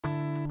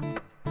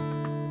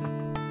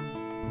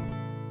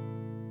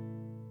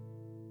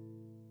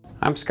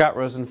I'm Scott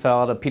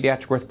Rosenfeld, a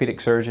pediatric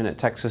orthopedic surgeon at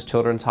Texas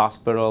Children's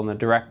Hospital and the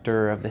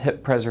director of the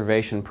hip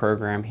preservation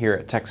program here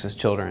at Texas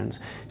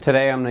Children's.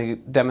 Today I'm going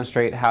to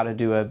demonstrate how to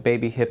do a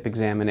baby hip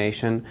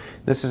examination.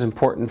 This is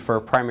important for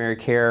primary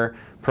care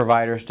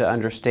providers to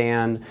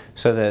understand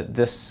so that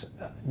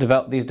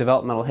these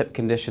developmental hip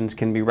conditions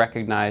can be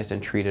recognized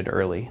and treated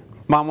early.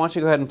 Mom, why don't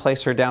you go ahead and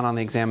place her down on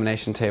the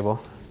examination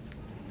table.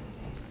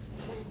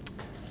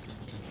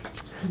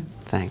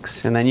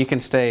 Thanks. And then you can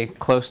stay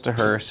close to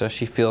her so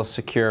she feels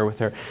secure with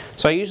her.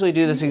 So I usually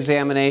do this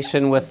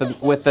examination with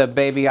the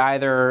baby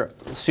either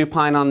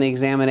supine on the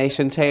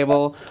examination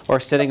table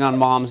or sitting on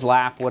mom's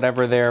lap,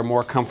 whatever they're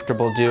more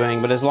comfortable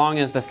doing. But as long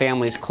as the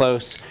family's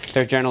close,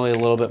 they're generally a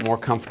little bit more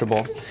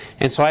comfortable.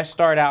 And so I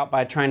start out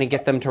by trying to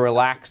get them to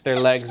relax their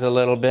legs a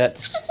little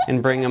bit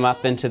and bring them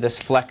up into this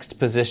flexed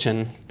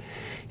position.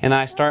 And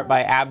I start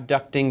by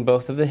abducting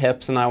both of the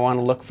hips, and I want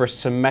to look for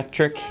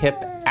symmetric hip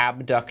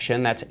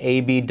abduction, that's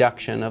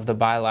abduction of the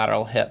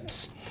bilateral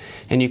hips.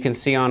 And you can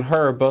see on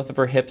her, both of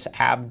her hips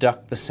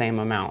abduct the same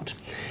amount.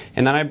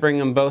 And then I bring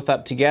them both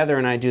up together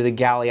and I do the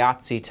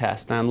Galeazzi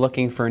test, and I'm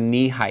looking for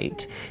knee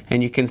height.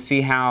 And you can see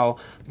how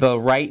the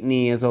right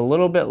knee is a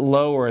little bit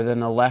lower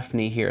than the left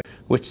knee here,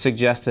 which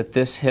suggests that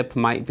this hip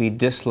might be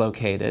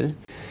dislocated.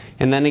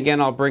 And then again,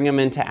 I'll bring them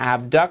into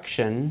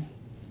abduction.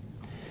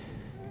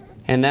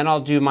 And then I'll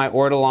do my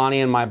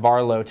Ortolani and my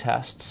Barlow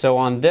test. So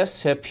on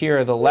this hip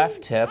here, the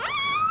left hip,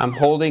 I'm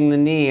holding the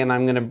knee and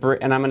I'm going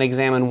to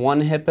examine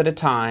one hip at a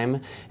time,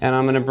 and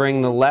I'm going to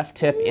bring the left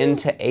hip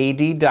into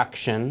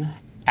adduction,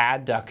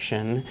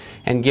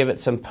 and give it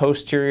some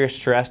posterior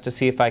stress to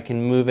see if I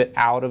can move it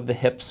out of the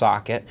hip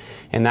socket,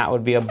 and that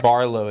would be a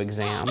Barlow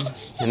exam.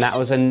 And that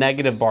was a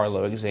negative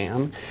Barlow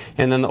exam.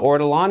 And then the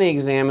Ortolani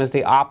exam is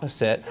the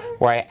opposite,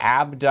 where I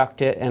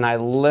abduct it and I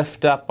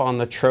lift up on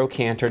the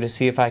trochanter to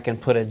see if I can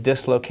put a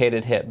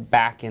dislocated hip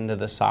back into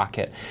the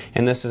socket.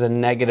 And this is a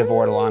negative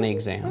Ortolani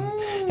exam.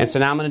 And so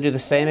now I'm going to do the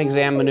same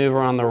exam maneuver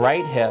on the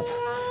right hip,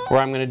 where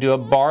I'm going to do a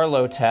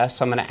Barlow test.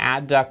 So I'm going to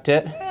adduct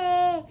it,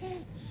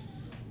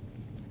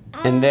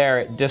 and there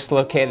it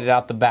dislocated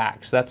out the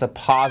back. So that's a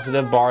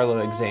positive Barlow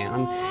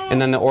exam. And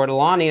then the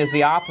Ortolani is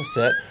the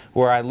opposite,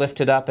 where I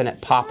lift it up and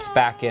it pops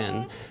back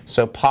in.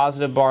 So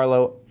positive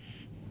Barlow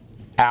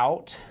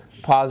out,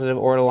 positive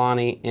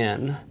Ortolani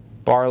in.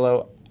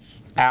 Barlow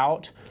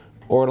out,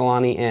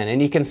 Ortolani in. And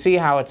you can see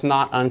how it's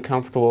not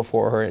uncomfortable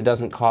for her. It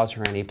doesn't cause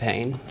her any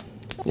pain.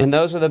 And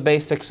those are the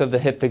basics of the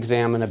hip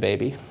exam in a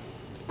baby.